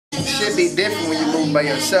shit be different when you move by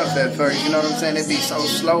yourself at first. You know what I'm saying? It be so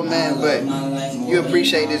slow, man, but you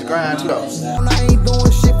appreciate this grind too, though. I ain't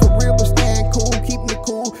doing shit for real, but staying cool, keeping it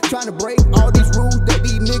cool. Trying to break all these rules that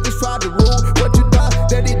these niggas try to rule. What you thought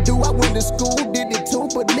that it do? I went to school, did it too.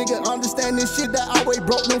 But nigga, understand this shit that I always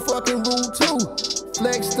broke no fucking rule too.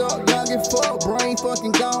 Flexed up, young and fuck, brain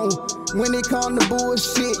fucking gone. When it come to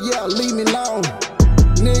bullshit, yeah, leave me alone.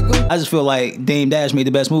 Nigga. I just feel like Dame Dash made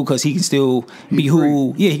the best move because he can still be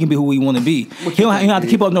who, he can be who he want to be. He don't have to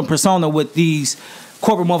keep up no persona with these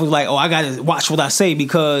corporate motherfuckers like, oh, I gotta watch what I say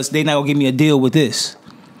because they not gonna give me a deal with this.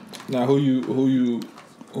 Now, who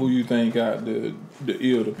you think got the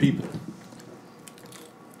ear of the people?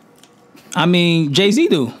 I mean, Jay-Z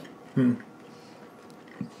do.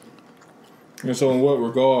 And so, in what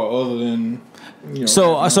regard, other than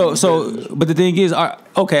but the thing is,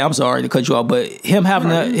 okay, I'm sorry to cut you off, but him having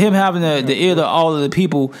the ear to all of the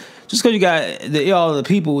people, just because you got the ear of all of the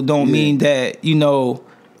people, don't mean that you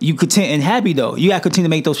content and happy though. You got to continue to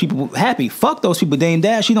make those people happy. Fuck those people, Dame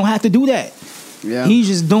Dash. You don't have to do that. Yeah, he's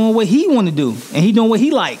just doing what he want to do, and he doing what he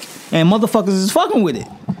like, and motherfuckers is fucking with it.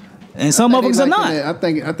 And some motherfuckers are not. I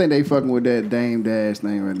think they fucking with that Dame Dash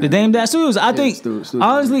thing right now. The Dame Dash too. I think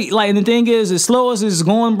honestly, like, and the thing is, as slow as it's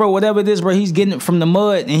going, bro, whatever it is, bro, he's getting it from the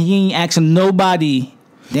mud, and he ain't asking nobody.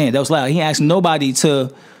 Damn, that was loud. He ain't asking nobody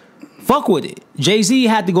to fuck with it. Jay-Z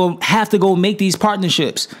have to go make these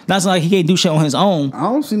partnerships. That's like he can't do shit on his own. I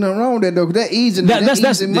don't see nothing wrong with that though. That easy. That's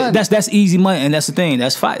easy money. That's easy money, and that's the thing.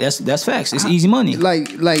 That's facts. It's easy money. Like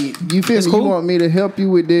you feel me? Cool. You want me to help you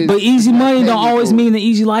with this? But easy money don't always mean the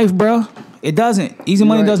easy life, bro. It doesn't. Easy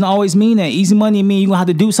money doesn't always mean that. Easy money mean you gonna have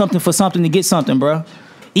to do something for something to get something, bro.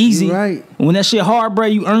 Easy. Right. When that shit hard, bro,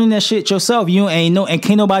 you earning that shit yourself. You ain't and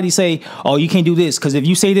can't nobody say, oh, you can't do this, because if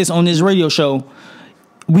you say this on this radio show,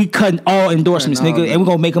 we cutting all endorsements, nigga, and we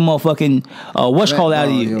gonna make a motherfucking what's called out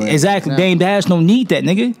of you. Exactly. Dame Dash don't need that,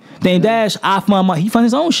 nigga. Dame Dash, he fund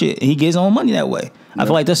his own shit, and he gets his own money that way. I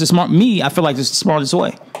feel like that's the smart. I feel like that's the smartest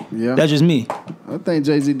way. Yeah, that's just me. I think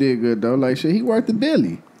Jay-Z did good though. Like shit, he worth the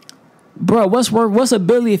billy. Bro, what's a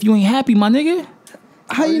billy if you ain't happy, my nigga?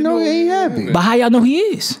 How you know he ain't happy? But how y'all know he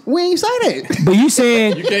is? We ain't say that. But you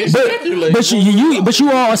saying you can't speculate. But you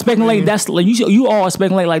all are speculating that's like you all are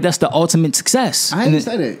speculating like that's the ultimate success. I didn't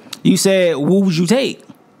say that. You said what would you take?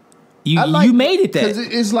 You made it that. Because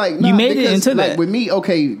it's like you made it into like that. with me,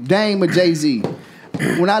 okay, Dame or Jay-Z.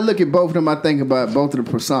 When I look at both of them, I think about both of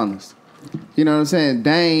the personas. You know what I'm saying?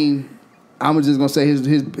 Dame, I'm just gonna say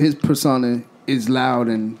his persona is loud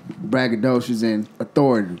and braggadocious and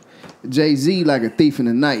authoritative. Jay-Z like a thief in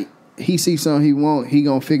the night. He sees something he want, he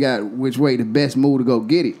gonna figure out which way the best move to go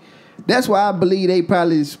get it. That's why I believe they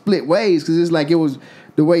probably split ways, because it's like it was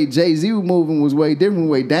the way Jay-Z was moving was way different from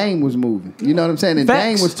the way Dame was moving. You know what I'm saying? And Facts.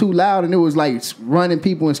 Dame was too loud, and it was like running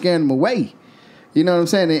people and scaring them away. You know what I'm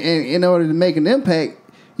saying? And in order to make an impact,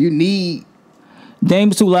 you need...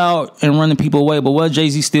 Dame's too loud and running people away, but what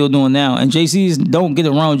Jay-Z still doing now? And Jay-Z's, don't get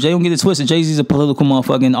it wrong, don't get it twisted. Jay-Z's a political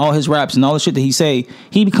motherfucker, and all his raps and all the shit that he say,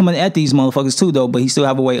 he be coming at these motherfuckers too, though. But he still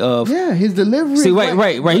have a way of his delivery. See, right.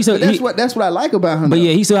 That's what I like about him. But though.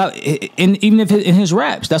 yeah, he still have, and even if in his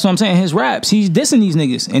raps, that's what I'm saying. In his raps, he's dissing these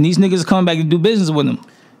niggas, and these niggas are coming back to do business with him.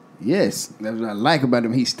 Yes, that's what I like about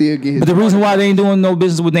him. He still get his. But the reason why they ain't doing no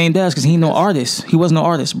business with Dame Dash because he ain't no artist. He wasn't no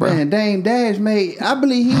artist, bro. Man, Dame Dash made. I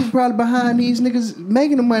believe he was probably behind these niggas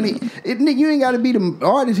making the money. You ain't got to be the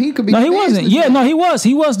artist. He could be. No, he wasn't. Yeah, no, he was.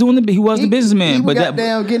 He was doing the. He was the businessman. He but got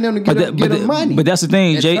down getting them to get them money. But that's the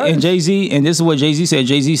thing. Jay-Z, and this is what Jay-Z said.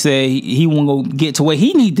 Jay-Z said he won't go get to where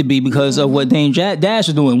he need to be because of what Dame Dash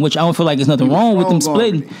is doing. Which I don't feel like there's nothing wrong with them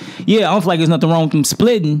splitting. Yeah, I don't feel like there's nothing wrong with them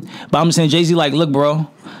splitting. But I'm just saying Jay-Z like, look, bro.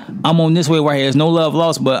 I'm on this wave right here. There's no love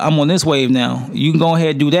lost, but I'm on this wave now. You can go ahead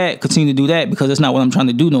and do that, continue to do that, because that's not what I'm trying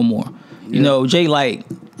to do no more. Yeah. You know, Jay, like,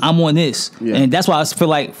 I'm on this. Yeah. And that's why I feel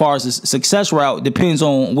like, as far as the success route, depends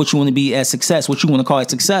on what you want to be as success, what you want to call it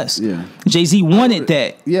success. Yeah. Jay-Z wanted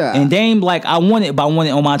that. Yeah. And Dame, like, I want it, but I want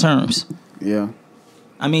it on my terms. Yeah.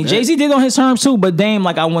 I mean, Jay-Z did on his terms too, but Dame,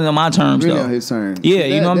 like, I want it on my terms, really though. On his terms. Yeah,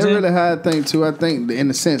 you know what I'm saying? That's really how I think, too. I think, in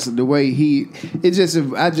the sense of the way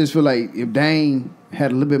I just feel like if Dame had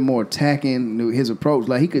a little bit more attacking his approach,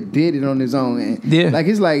 like he could did it on his own. And yeah. Like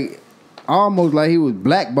it's like almost like he was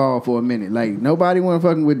blackballed for a minute. Like nobody wanted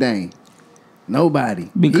fucking with Dame. Nobody.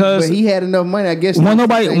 Because he had enough money, I guess.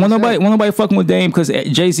 Nobody fucking with Dame because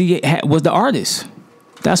Jay-Z was the artist.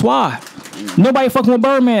 That's why. Nobody fucking with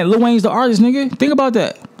Birdman. Lil Wayne's the artist, nigga. Think about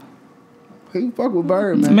that. He fuck with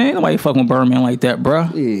Birdman. Man, nobody fucking with Birdman like that, bro.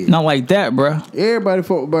 Yeah. Not like that, bro. Everybody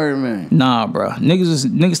fuck with Birdman. Nah, bro.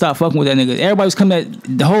 Niggas stopped fucking with that nigga. Everybody's coming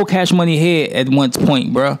at the whole Cash Money head at one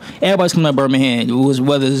point, bro. Everybody's coming at Birdman head. It was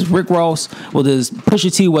whether it's Rick Ross, whether it's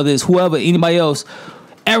Pusha T, whether it's whoever, anybody else.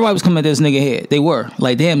 Everybody was coming at this nigga head. They were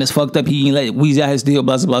like, damn, it's fucked up. He ain't let Weezy out his deal,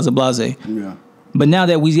 blah blah blah blah. Yeah. But now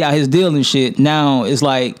that Weezy out his deal and shit, now it's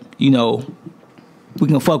like, you know, we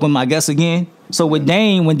can fuck with him, I guess, again. So with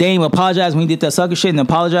Dame, when Dame apologized when he did that sucker shit and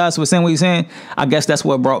apologized for saying what he's saying, I guess that's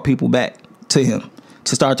what brought people back to him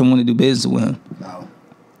to start to want to do business with him. No.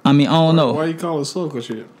 I mean, I don't know. Why you call it sucker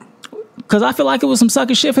shit? Because I feel like it was some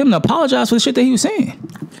sucker shit for him to apologize for the shit that he was saying.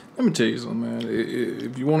 Let me tell you something, man.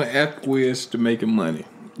 If you want to acquiesce to making money,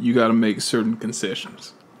 you got to make certain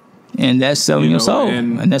concessions. And that's selling your soul.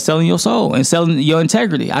 And that's selling your soul and selling your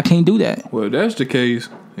integrity. I can't do that. Well, if that's the case,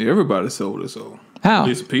 everybody sold their soul. How? At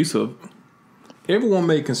least a piece of it. Everyone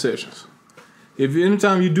made concessions. If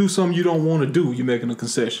anytime you do something you don't want to do, you're making a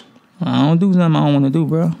concession. I don't do something I don't want to do,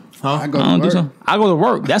 bro. Huh? I don't do something. I go to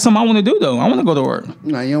work. That's something I want to do, though. I want to go to work.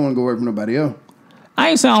 No, you don't want to go work for nobody else. I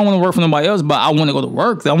ain't saying I don't want to work for nobody else, but I want to go to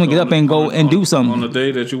work. I want to get up and go and do something. On the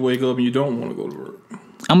day that you wake up and you don't want to go to work.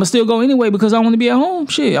 I'm going to still go anyway because I want to be at home.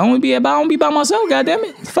 Shit, I want to be by myself,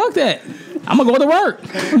 goddammit. Fuck that. I'm going to go to work.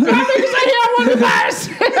 I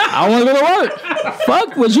want to go to work.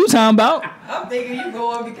 Fuck what you talking about. I'm thinking you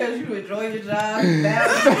going because you enjoy your job, you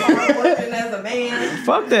hard working as a man.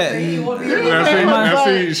 Fuck that.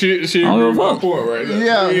 She agreed with my point right now.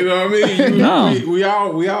 Yeah. You know what I mean?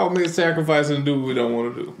 No. We all make sacrifices and do what we don't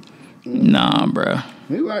want to do. Nah, bro.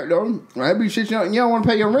 You right though. I be shit. You don't want to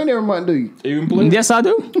pay your rent every month, do you? Even play. Yes, I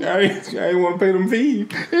do. I ain't want to pay them fees.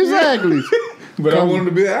 Exactly. But I wanted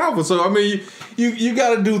to be an alpha. So I mean, you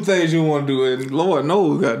got to do things you want to do, and Lord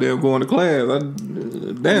knows, goddamn, going to class. I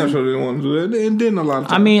damn sure didn't want to do that. And didn't a lot of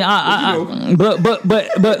times. I mean, but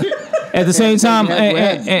at the same time,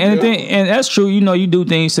 and that's true. You know, you do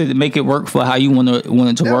things to make it work for how you want it to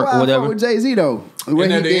That's work why or whatever. I fuck with Jay-Z though.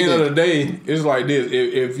 And at the end of the day, it's like this: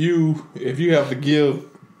 if you have to give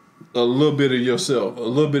a little bit of yourself, a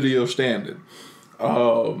little bit of your standard,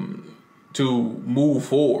 to move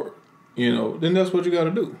forward, you know, then that's what you got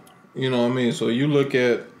to do. You know what I mean? So you look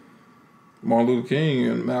at Martin Luther King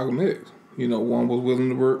and Malcolm X. You know, one was willing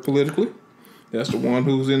to work politically. That's the one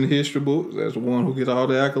who's in the history books. That's the one who gets all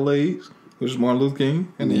the accolades, which is Martin Luther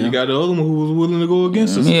King. And then you got the other one who was willing to go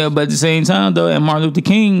against us. Yeah, but at the same time, though, and Martin Luther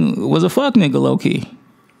King was a fuck nigga, low key.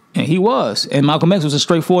 And he was. And Malcolm X was a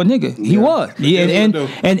straightforward nigga. He was. Yeah, and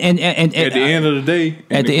at the end of the day,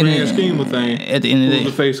 at the grand scheme of things, at the end of the day,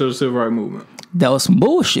 the face of the civil rights movement. That was some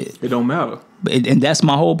bullshit. It don't matter. And that's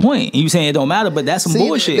my whole point. You saying it don't matter, but that's some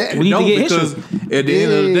bullshit. We need to get history. At the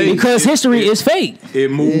end of the day, because history is fake.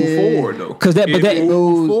 It moved forward though. Because it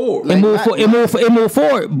moved forward. It moved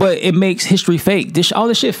forward, but it makes history fake. All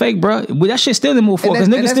this shit fake, bro. That shit still didn't move forward because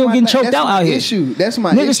niggas still getting choked out out here. That's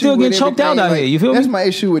my niggas still getting choked out out here. You feel me? That's my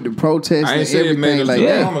issue with the protests and everything like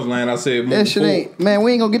that. Promised land. I said that shit ain't, man.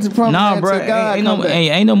 We ain't gonna get to the promised land bro. till God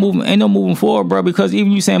ain't no moving forward, bro. Because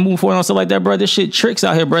even you saying moving forward and stuff like that, bro. This shit tricks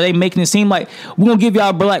out here, bro. They making it seem like we're gonna give y'all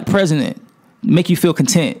a black president, make you feel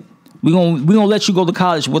content. We gonna let you go to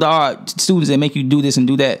college with our students and make you do this and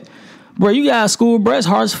do that, bro. You got school, bro. It's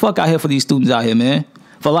hard as fuck out here for these students out here, man.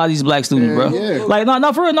 For a lot of these black students, bro. Yeah. Like,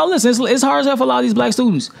 no, for real. No, listen, it's hard as hell for a lot of these black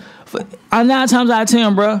students. 9 times out of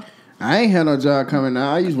 10, bro. I ain't had no job coming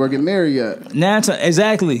out. I used to work at Marriott.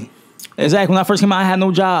 Exactly. When I first came out, I had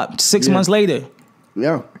no job. 6 months later.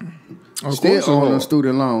 Yeah. Still on a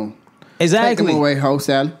student loan. Exactly. Take them away, ho,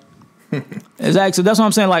 Sally. Exactly. So that's what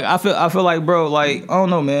I'm saying. Like, I feel like, bro, like, I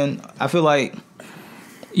don't know, man. I feel like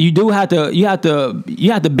you have to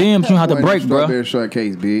bend, but you have to break, bro. Strawberry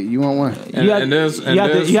shortcake, big. You want one? You have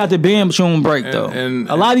to bend, but you won't break, though. And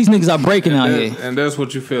a lot of these niggas are breaking out here. And that's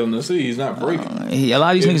what you're failing to see. He's not breaking. A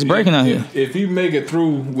lot of these niggas breaking out here. If you make it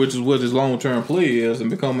through, which is what his long-term play is, and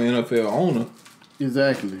become an NFL owner,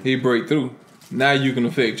 exactly, he break through. Now you can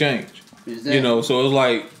affect change. Exactly. You know, so it's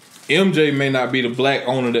like MJ may not be the black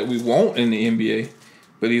owner that we want in the NBA,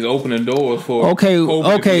 but he's opening doors for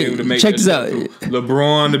Kobe to be able to make check this out.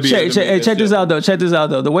 LeBron to be able to check this out though. Check this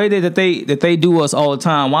out though. The way that they do us all the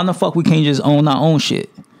time. Why the fuck we can't just own our own shit?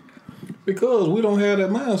 Because we don't have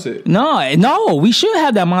that mindset. No, we should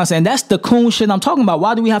have that mindset, and that's the cool shit I'm talking about.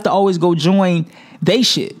 Why do we have to always go join they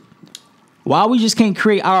shit? Why we just can't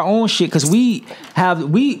create our own shit? Because we're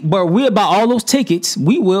about all those tickets.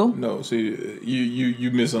 We will. No, see, you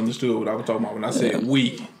misunderstood what I was talking about when I said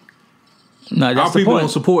we. No, that's our people don't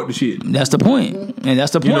support the shit. That's the point, and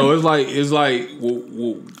that's the point. You know, it's like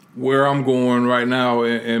where I'm going right now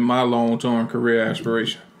in my long-term career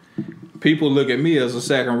aspiration. people look at me as a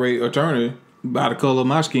second-rate attorney by the color of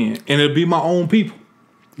my skin, and it'll be my own people.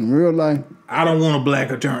 In real life, I don't want a black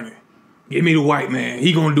attorney. Give me the white man.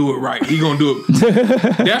 He gonna do it right. He gonna do it.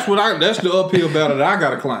 That's the uphill battle that I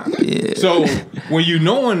gotta climb. Yeah. So when you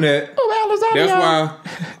knowing that, that's why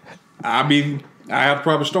I have to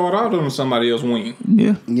probably start out on somebody else's wing.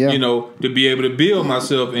 Yeah. yeah, You know, to be able to build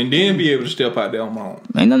myself and then be able to step out there on my own.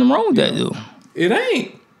 Ain't nothing wrong with that, though. It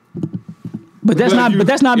ain't. But that's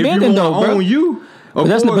not bending though, bro. Own you, But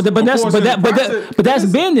that's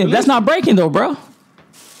bending. That's not breaking though, bro.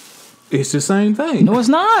 It's the same thing. No, it's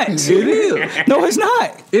not. It is. No, it's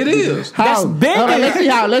not. It is. That's bending.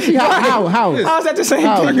 Let's see how. How's that the same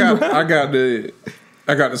thing?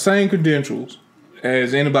 I got the same credentials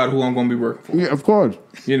as anybody who I'm going to be working for. Yeah, of course.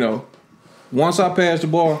 You know, once I pass the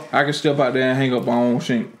bar, I can step out there and hang up my own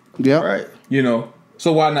shingle. Yeah, Right. You know,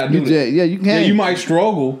 so why not do that? Yeah, you can. Yeah, you might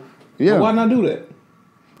struggle. Yeah. But why not do that?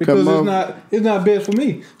 Because it's not best for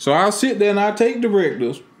me. So I'll sit there and I'll take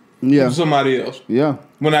directives from somebody else. Yeah.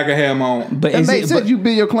 When I can have my own. But It makes sense. You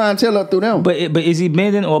build your clientele up through them. But is he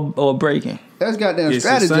bending or breaking? That's goddamn It's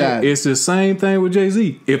strategize. it's the same thing with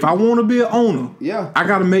Jay-Z. If I want to be an owner, I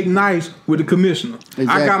got to make nice with the commissioner. Exactly.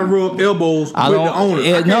 I got to rub elbows with the owner.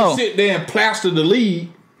 I can't sit there and plaster the league.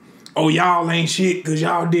 Oh, y'all ain't shit because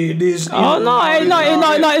y'all did this. Oh no,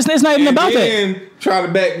 it's not even about that. And try to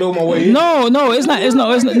backdoor my way in. No, it's not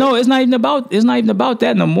even about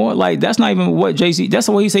that no more. Like that's not even what Jay-Z. That's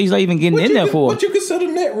what he says he's not even getting in there for. What you consider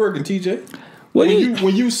networking, TJ? What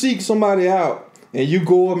when you seek somebody out and you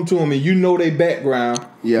go up to them and you know their background.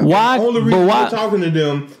 Yeah. Why? The only reason you're talking to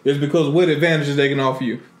them is because what advantages they can offer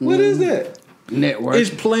you. What is that? Network. It's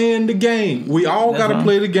playing the game. We all got to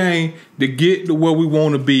play the game to get to where we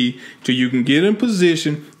want to be, till you can get in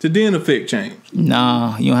position to then affect change.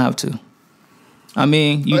 Nah, you don't have to. I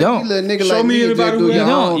mean, you don't. Show me anybody who you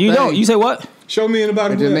don't. You don't. You say what? Show me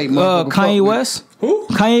anybody who Kanye West. Who?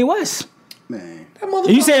 Kanye West. Man.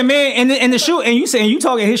 You saying, man, and the shoe, and you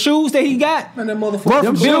talking his shoes that he got? Man, that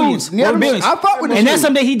motherfucker. Worth billions. I fuck with and that's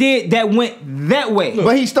something he did that went that way.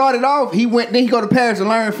 But he started off. Then he go to Paris to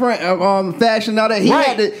learn fashion and all that.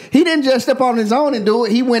 He didn't just step on his own and do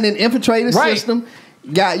it. He went and infiltrated the system.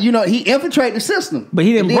 He infiltrated the system. But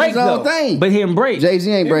he didn't break his own thing. But he didn't break. Jay-Z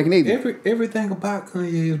ain't breaking either. Everything about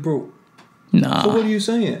Kanye is broke. Nah. So what are you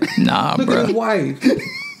saying? Nah, look bro. At his wife.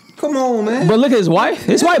 Come on, man. But look at his wife.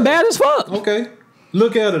 His wife bad as fuck. Okay.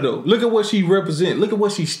 Look at her though. Look at what she represents. Look at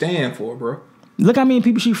what she stand for, bro. Look how many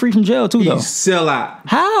people she free from jail too, though. He sell out.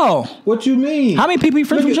 How? What you mean? How many people he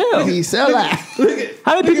free from jail? He sell out.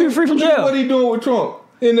 How many people he free from jail? Look at what he doing with Trump.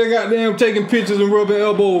 And they goddamn taking pictures and rubbing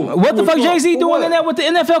elbows. What the fuck Jay-Z doing in there with the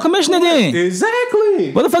NFL commissioner then?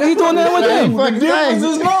 Exactly. What the fuck he doing there with them? The difference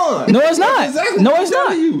is none. No, it's not. Exactly No, it's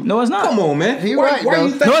not. No, it's not. Come on, man. He right, why though.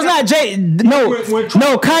 you think No, it's not.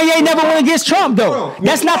 No, Kanye never went against Trump though.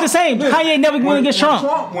 That's not the same. Kanye never went against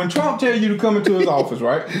Trump. When Trump tell you to come into his office,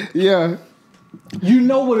 right? Yeah. You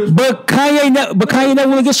know what it's. But Kanye never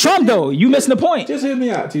went against Trump though. You missing the point. Just hear me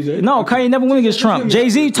out, TJ. No, Kanye never went against Trump.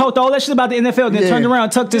 Jay-Z talked all that shit about the NFL, then turned around,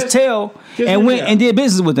 tucked his tail, and went and did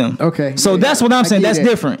business with them. Okay. So that's what I'm saying. That's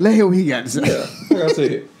different. Let's hear what he got to say. Yeah, like I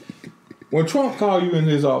said, when Trump called you in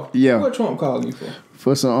his office, what Trump calling you for?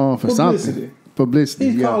 For publicity. Something.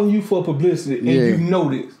 Publicity. He's calling you for publicity, and you know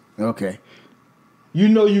this. Okay. You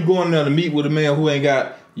know you going there to meet with a man who ain't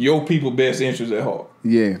got your people best interests at heart.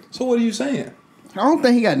 Yeah. So what are you saying? I don't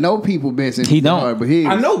think he got no people best interest. He don't. At heart, but he.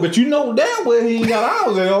 I know, but you know damn well he ain't got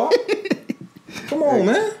ours at heart. Come on,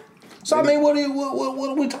 man. So I mean, what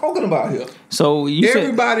are we talking about here? So you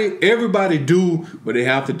everybody do what they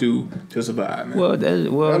have to do to survive, man. Well,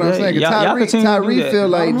 y'all Tyree feel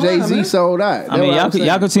like Jay-Z sold out. I mean,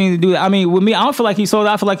 y'all continue to do that. I mean, with me, I don't feel like he sold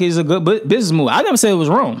out. I feel like it's a good business move. I never said it was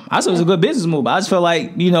wrong. I said it was a good business move. I just feel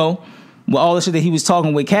like, with all the shit that he was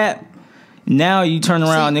talking with Cap, now you turn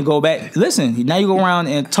around and go back. Listen, now you go around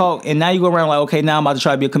and talk, and now you go around like, okay, now I'm about to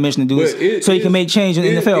try to be a commissioner, do this, so you can make change in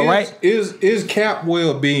the NFL, right? Is Cap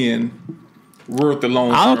well-being worth the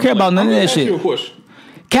long? I don't care about none of that shit. You a question.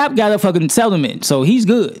 Cap got a fucking settlement, so he's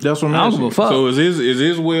good. That's what I'm I don't give a fuck. So is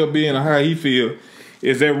his well-being or how he feel?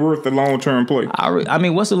 Is that worth the long-term play? I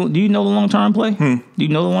mean, do you know the long-term play? Do you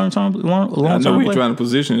know the long-term play? I know he's trying to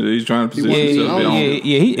position it. He's trying to position himself.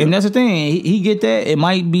 And that's the thing. He get that. It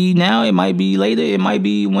might be now. It might be later. It might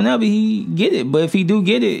be whenever he get it. But if he do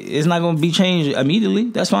get it, it's not going to be changed immediately.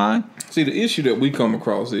 That's fine. See, the issue that we come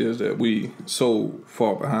across is that we so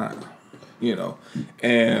far behind,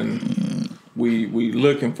 and we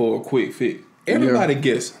looking for a quick fix. Everybody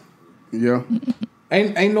guessing. Yeah.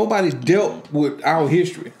 Ain't nobody dealt with our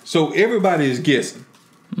history, so everybody is guessing.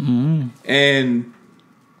 Mm-hmm. And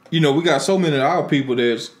we got so many of our people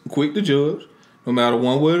that's quick to judge, no matter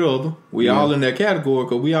one way or the other. We all in that category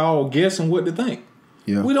because we all guessing what to think.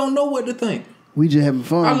 Yeah. We don't know what to think. We just having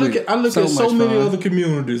fun. I look at so many other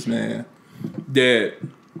communities, man, that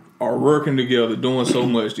are working together, doing so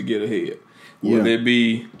much to get ahead. Whether it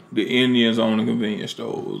be the Indians on the convenience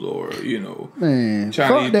stores, or man, Chinese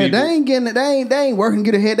fuck that. people. They ain't getting it. They ain't working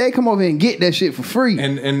to get ahead. They come over here and get that shit for free,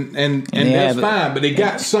 and that's fine. But they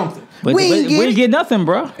got something. But we get nothing,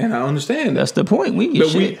 bro. And I understand that's the point. We get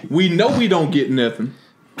shit. We know we don't get nothing,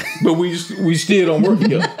 but we still don't work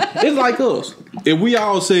together. It's like us. If we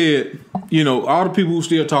all said, all the people who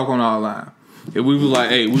still talk on our line, if we was like,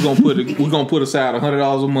 hey, we're gonna put aside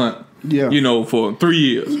 $100 a month. Yeah. For 3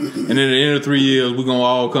 years. And then at the end of 3 years, we're going to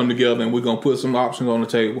all come together and we're going to put some options on the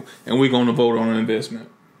table and we're going to vote on an investment.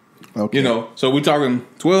 Okay. So we're talking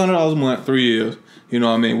 $1,200 a month, 3 years. You know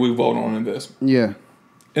what I mean? We vote on an investment. Yeah.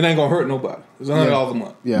 It ain't going to hurt nobody. It's $100 a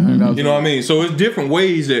month. Yeah, $100. You know what I mean? So it's different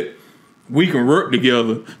ways that we can work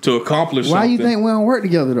together to accomplish something. Why you think we don't work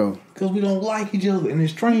together, though? Because we don't like each other and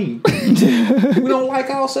it's trained. We don't like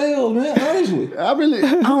ourselves, man, honestly. I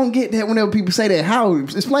don't get that whenever people say that. How?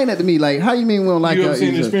 Explain that to me. Like, how you mean we don't like each other? You ever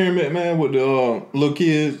seen the experiment, man, with the little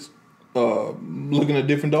kids looking at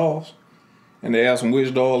different dolls? And they ask them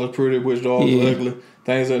which doll is pretty, which doll is ugly,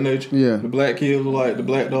 things of that nature. Yeah. The black kids are like, the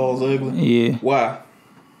black doll's ugly. Yeah. Why?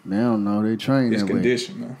 They don't know. They train it's that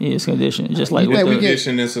conditioned, way. Man. Yeah, it's conditioned. Just like it's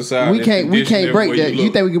conditioned in society. We can't break that. You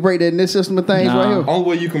think we can break that in this system of things right here? Only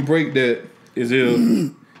way you can break that is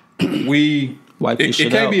if we wipe this shit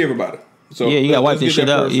out. It can't be everybody. So you gotta wipe this shit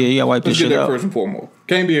out. Yeah, you gotta wipe this shit out. Let's get that first and foremost.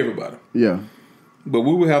 Can't be everybody. Yeah. But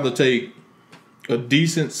we would have to take a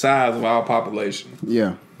decent size of our population.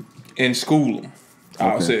 Yeah. And school them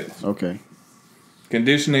ourselves. Okay.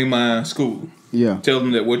 Condition their mind, school them. Yeah. Tell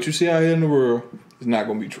them that what you see out here in the world is not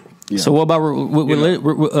going to be true. Yeah. So what about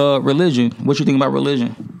religion? What you think about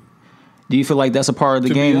religion? Do you feel like that's a part of the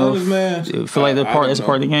game? Feel like that's a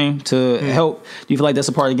part of the game to help? Do you feel like that's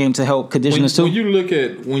a part of the game to help condition us too? When you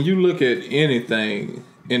look at anything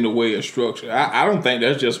in the way of structure, I don't think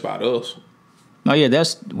that's just about us. Oh yeah,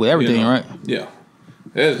 that's with everything, right? Yeah,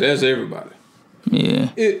 that's everybody. Yeah.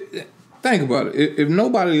 Think about it. If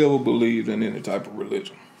nobody ever believed in any type of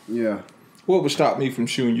religion, what would stop me from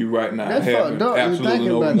shooting you right now? That's fucked up. Absolutely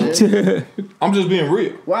no. I'm just being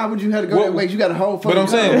real. Why would you have to go that way? You got a whole. But I'm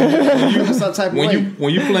saying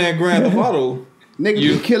when you playing Grand Theft Auto, nigga,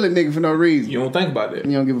 you kill a nigga for no reason. You don't think about that.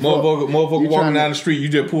 You don't give a motherfucker walking down the street, you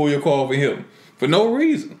just pull your car over him for no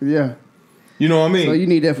reason. Yeah. You know what I mean? So you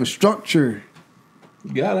need that for structure.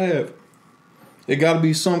 You gotta have it. It gotta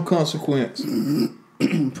be some consequence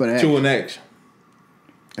for that to an action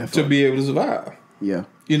to be able to survive. Yeah.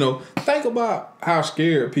 Think about how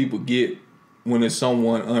scared people get when it's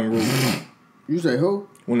someone unruly. You say who?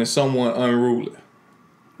 When it's someone unruly.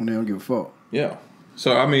 When they don't give a fuck. Yeah.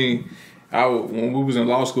 So, I mean, when we was in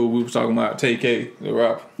law school, we was talking about TK, the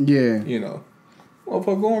rapper. Yeah.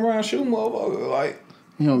 Motherfucker going around shooting motherfucker like,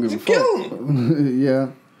 he don't give a fuck. Kill him.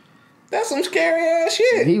 Yeah. That's some scary ass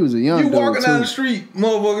shit. He was a young dude. You walking down the street,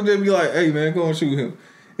 motherfucker just be like, hey man, go and shoot him.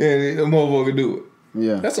 And the motherfucker do it.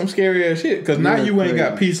 Yeah. That's some scary ass shit. Because now you ain't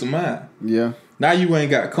got peace of mind. Yeah. Now you ain't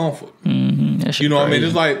got comfort. Mm-hmm. You know what I mean?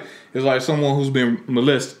 It's like someone who's been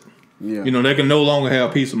molested. Yeah. They can no longer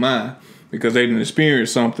have peace of mind because they didn't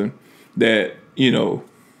experience something that,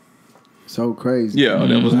 so crazy. Yeah,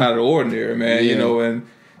 that was out of the ordinary, man. Yeah. And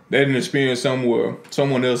they didn't experience somewhere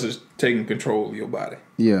someone else is taking control of your body.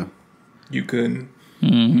 Yeah. You couldn't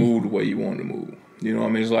move the way you wanted to move. You know what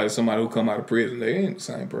I mean? It's like somebody who come out of prison, they ain't the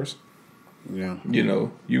same person. Yeah.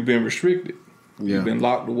 You've been restricted. Yeah. You've been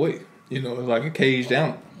locked away. It's like a caged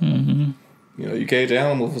animal. Mm-hmm. You cage an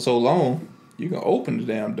animal for so long, you can open the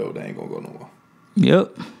damn door, they ain't gonna go nowhere.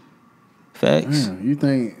 Yep. Facts. Man, you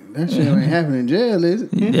think that shit ain't happening in jail, is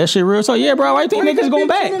it? That shit real. So yeah, bro. Why you think niggas going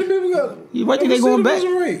back? Why think they going back?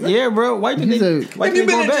 Yeah, bro. Why think they going back? If you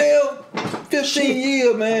been in jail 15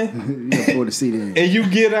 years, man, you afford to see that. And you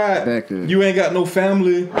get out, you ain't got no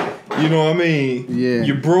family. You know what I mean? Yeah.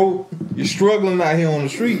 You broke. You're struggling out here on the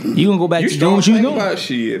street. You gonna go back to doing what you doing? About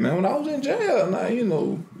shit, man. When I was in jail, now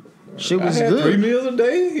shit was I had good. 3 meals a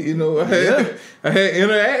day. I had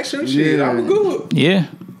interaction. Shit, I was good. Yeah.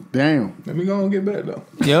 Damn. Let me go and get back though.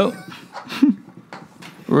 Yep.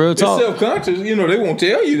 Real talk. They're self-conscious. They won't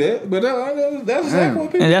tell you that, but that's exactly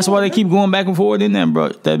what people. And that's why they keep going back and forth in that, bro.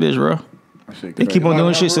 That bitch, bro. They keep on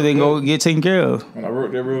doing shit so they can go get taken care of. When I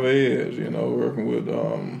worked at River Edge, working with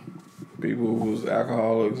people who was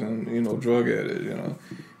alcoholics and drug addicts,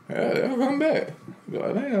 they'll come back. Be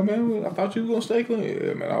like, damn man, I thought you was gonna stay clean.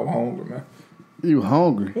 Yeah, man, I was hungry, man. You were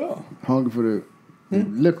hungry? Yeah. Hungry for the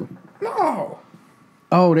Liquor. No.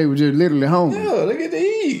 Oh, they were just literally hungry. Yeah, they get to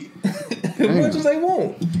eat as much as they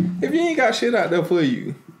want. If you ain't got shit out there for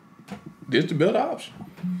you, this the better option.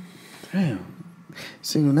 Damn.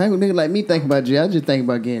 See, when a nigga like me think about jail, I just think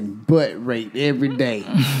about getting butt raped every day.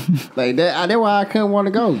 Like that. That's why I couldn't want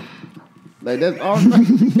to go. Like that's all. I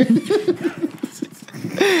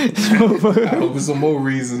hope it's some more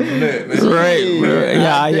reasons than that, man. Right.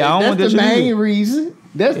 Yeah. I don't want that's the main reason.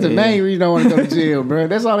 That's the main reason I want to go to jail, bro.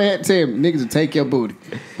 That's all they had to tell me. Niggas will take your booty.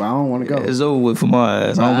 But I don't want to go. It's over with for my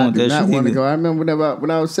ass. I don't want that shit. I want to go. I remember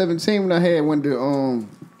when I was 17 when I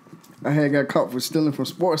had got caught for stealing from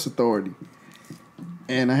Sports Authority.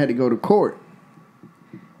 And I had to go to court.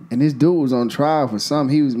 And this dude was on trial for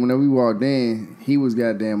something. He was, whenever we walked in, he was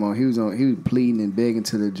goddamn on. He was pleading and begging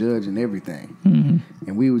to the judge and everything. Mm-hmm.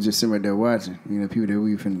 And we was just sitting right there watching. People that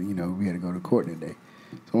we had to go to court that day.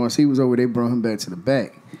 So once he was over, they brought him back to the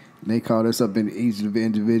back. And they called us up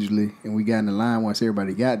individually, and we got in the line once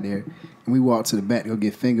everybody got there. And we walked to the back to go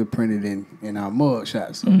get fingerprinted in our mug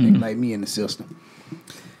shots. So nigga like me in the system.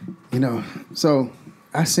 So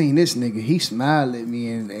I seen this nigga. He smiled at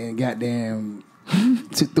me and goddamn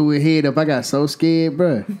threw his head up. I got so scared,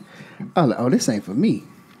 bro. I was like, oh, this ain't for me.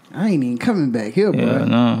 I ain't even coming back here, bro. Yeah,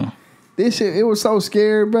 no. This shit, it was so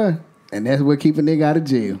scary, bro. And that's what keep a nigga out of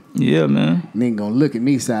jail. Yeah, man. Nigga gonna look at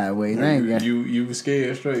me sideways. I ain't got you was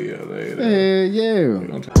scared straight, yeah. Yeah.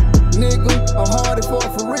 Nigga, I'm hard for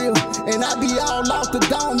real. And I be all off the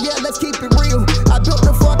dome, yeah, let's keep it real. I built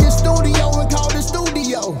the fucking studio and called it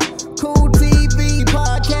studio. Cool TV,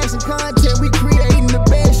 podcast and content, we creating the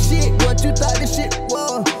best shit. What you thought this shit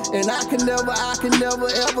was. And I can never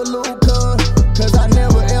ever lose.